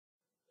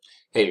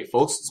Hey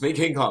folks, it's me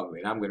King Kong,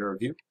 and I'm going to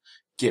review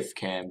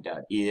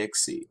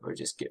Gifcam.exe, or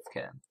just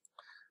Gifcam.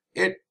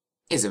 It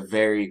is a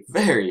very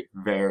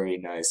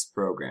nice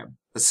program.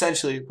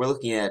 Essentially, we're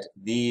looking at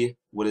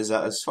what is,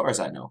 as far as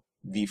I know,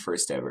 the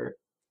first ever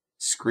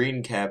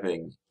screen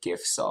capping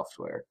GIF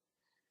software.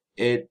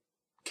 It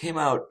came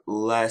out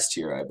last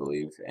year, I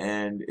believe,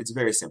 and it's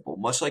very simple.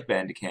 Much like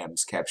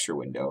Bandicam's capture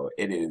window,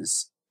 it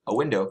is a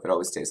window that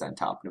always stays on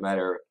top. No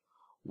matter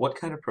what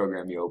kind of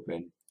program you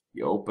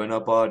open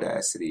up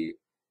Audacity,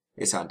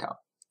 it's on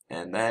top.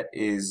 And that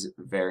is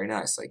very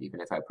nice, like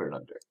even if I put it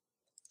under.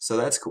 So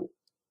that's cool.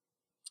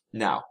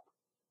 Now,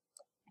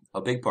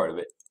 a big part of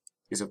it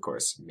is, of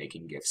course,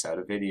 making GIFs out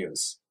of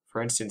videos.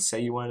 For instance,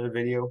 say you wanted a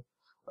video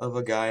of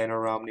a guy in a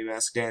Romney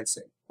mask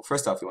dancing. Well,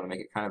 first off, you want to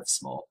make it kind of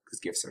small, because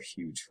GIFs are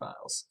huge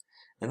files.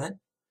 And then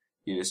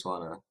you just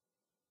want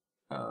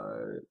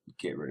to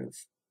get rid of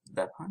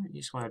that part, and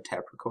you just want to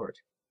tap record.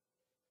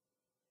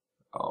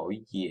 Oh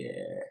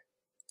yeah.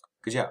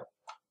 Good job.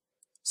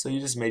 So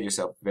you just made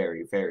yourself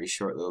a very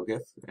short little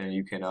GIF, and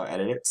you can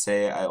edit it.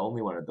 Say I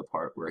only wanted the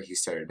part where he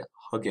started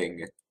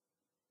hugging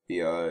the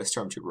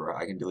stormtrooper.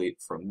 I can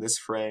delete from this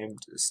frame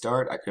to the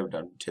start. I could have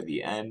done to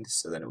the end,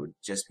 so then it would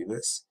just be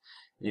this.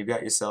 And you've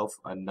got yourself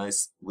a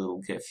nice little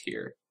GIF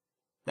here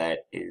that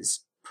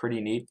is pretty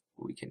neat.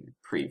 We can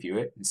preview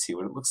it and see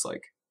what it looks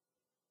like.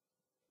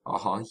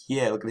 Oh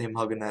yeah, look at him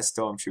hugging that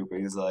stormtrooper.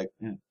 He's like,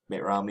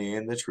 Mitt Romney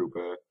and the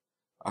trooper.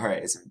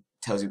 Alright, it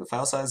tells you the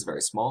file size is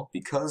very small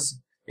because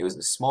it was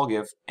a small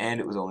GIF and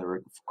it was only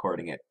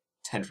recording at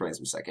 10 frames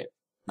per second,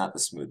 not the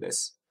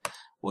smoothest.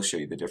 We'll show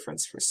you the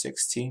difference for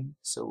 16,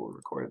 so we'll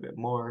record a bit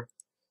more.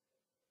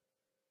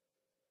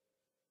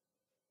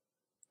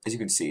 As you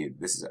can see,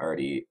 this is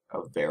already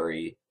a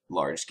very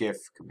large GIF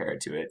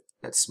compared to it.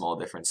 That small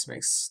difference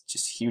makes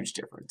just a huge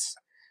difference.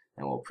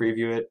 And we'll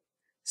preview it.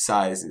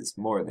 Size is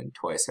more than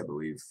twice, I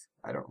believe.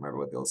 I don't remember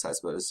what the old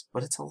size was,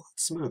 but it's a lot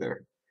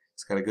smoother.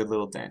 It's got a good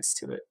little dance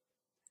to it.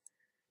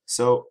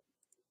 So,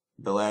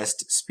 the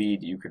last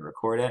speed you can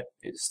record at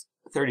is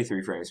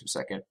 33 frames per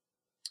second.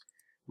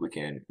 We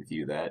can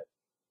view that.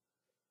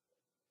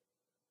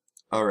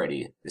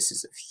 Already, this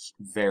is a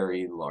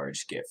very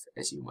large GIF,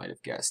 as you might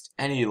have guessed.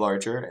 Any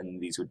larger, and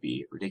these would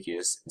be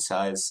ridiculous in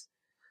size.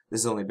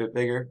 This is only a bit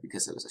bigger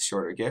because it was a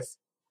shorter GIF.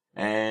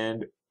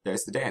 And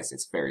there's the dance.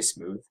 It's very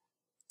smooth.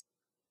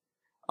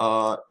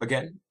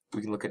 Again,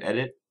 we can look at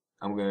edit.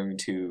 I'm going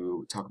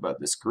to talk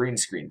about this green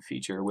screen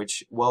feature,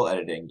 which, while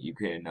editing, you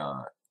can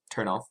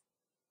turn off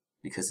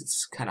because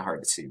it's kind of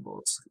hard to see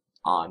while it's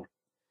on.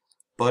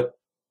 But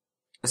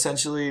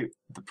essentially,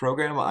 the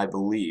program, I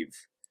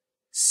believe,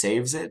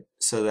 saves it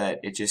so that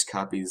it just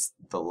copies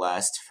the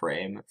last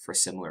frame for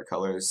similar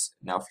colors.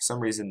 Now, for some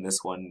reason,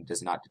 this one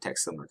does not detect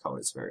similar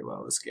colors very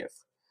well, this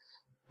GIF.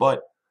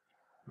 But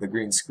the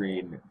green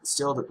screen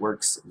still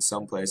works in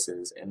some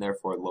places, and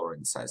therefore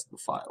lowering the size of the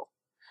file.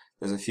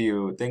 There's a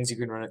few things you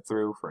can run it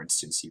through. For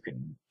instance, you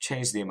can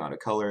change the amount of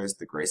colors,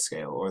 the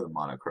grayscale, or the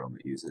monochrome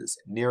it uses.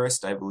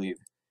 Nearest, I believe,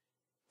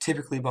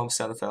 typically bumps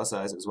down the file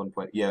size. It was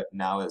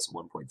now it's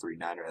 1.39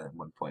 rather than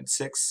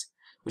 1.6,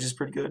 which is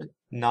pretty good.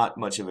 Not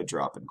much of a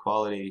drop in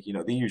quality. You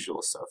know, the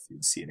usual stuff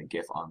you'd see in a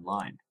GIF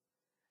online.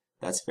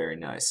 That's very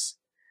nice.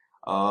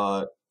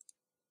 Another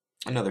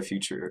in the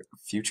future,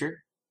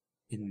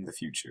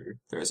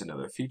 there is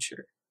another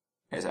feature,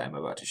 as I'm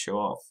about to show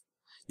off.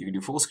 You can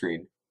do full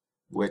screen,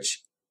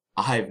 which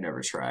I've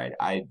never tried.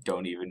 I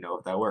don't even know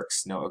if that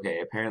works. No,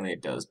 okay, apparently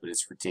it does, but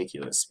it's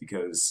ridiculous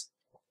because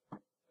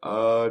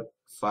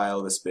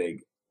file this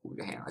big.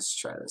 Hang on, let's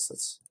just try this.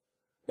 Let's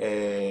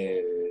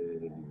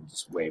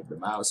just wave the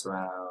mouse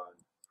around.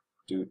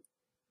 Do.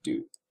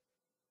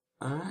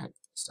 Alright,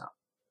 stop.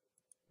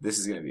 This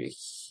is gonna be a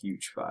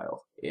huge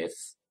file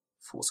if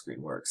full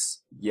screen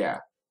works. Yeah.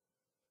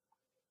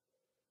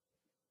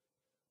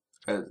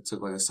 It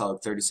took like a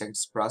solid 30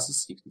 seconds to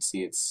process. You can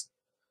see it's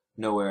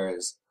nowhere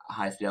as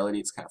high fidelity.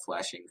 It's kind of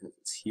flashing because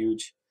it's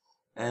huge.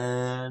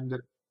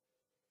 But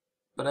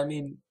I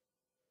mean,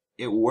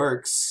 it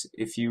works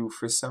if you,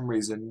 for some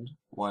reason,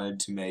 wanted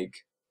to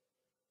make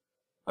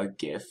a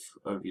GIF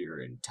of your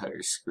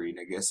entire screen.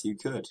 I guess you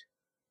could.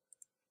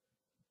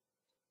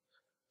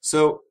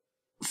 So,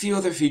 a few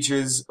other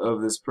features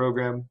of this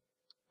program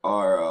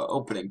are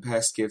opening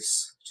past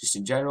GIFs just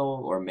in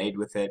general, or made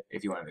with it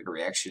if you want to make a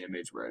reaction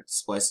image where it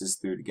splices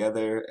through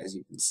together. As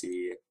you can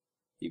see,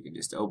 you can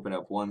just open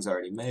up ones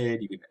already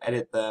made, you can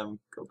edit them,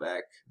 go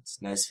back. It's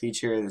a nice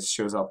feature. This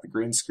shows off the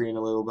green screen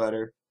a little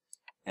better,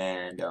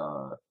 and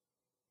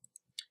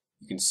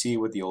you can see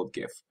what the old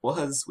GIF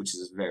was, which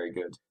is very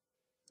good.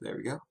 There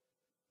we go.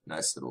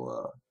 Nice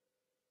little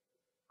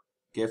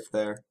GIF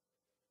there.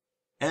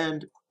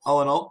 And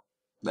all in all,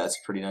 that's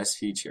a pretty nice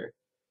feature.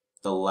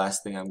 The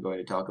last thing I'm going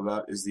to talk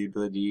about is the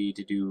ability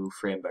to do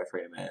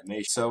frame-by-frame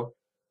animation. So,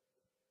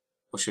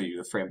 I'll show you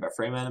the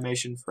frame-by-frame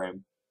animation.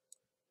 Frame.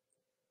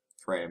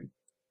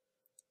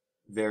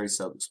 Very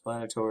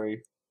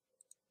self-explanatory.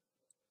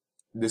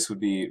 This would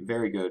be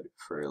very good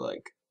for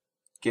like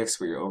GIFs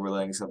where you're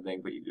overlaying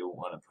something, but you don't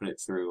want to put it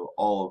through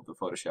all of the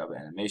Photoshop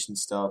animation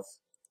stuff.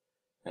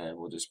 And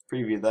we'll just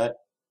preview that.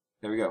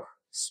 There we go.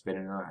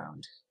 Spinning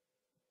around.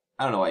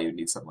 I don't know why you'd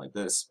need something like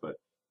this, but,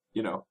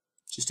 you know,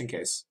 just in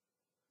case.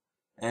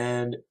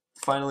 And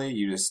finally,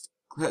 you just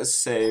click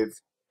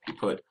save, you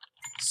put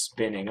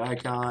spinning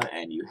icon,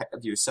 and you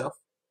have yourself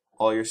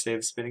all your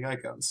saved spinning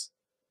icons.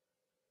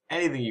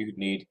 Anything you could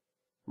need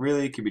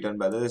really can be done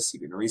by this. You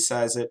can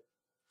resize it.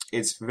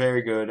 It's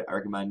very good. I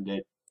recommend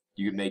it.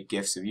 You can make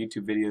GIFs of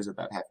YouTube videos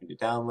without having to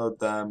download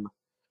them.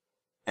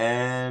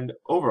 And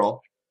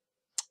overall,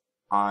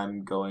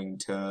 I'm going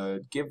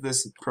to give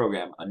this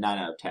program a 9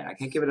 out of 10. I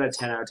can't give it a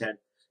 10 out of 10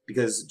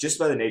 because just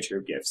by the nature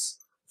of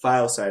GIFs,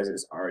 file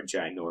sizes are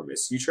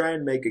ginormous. You try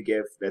and make a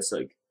GIF that's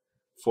like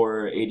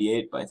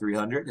 488 by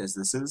 300, as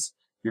this is,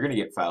 you're going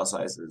to get file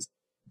sizes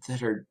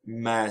that are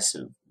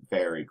massive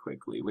very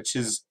quickly, which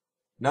is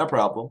not a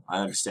problem. I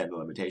understand the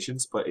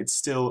limitations, but it's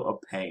still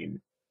a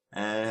pain.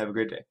 And have a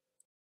great day.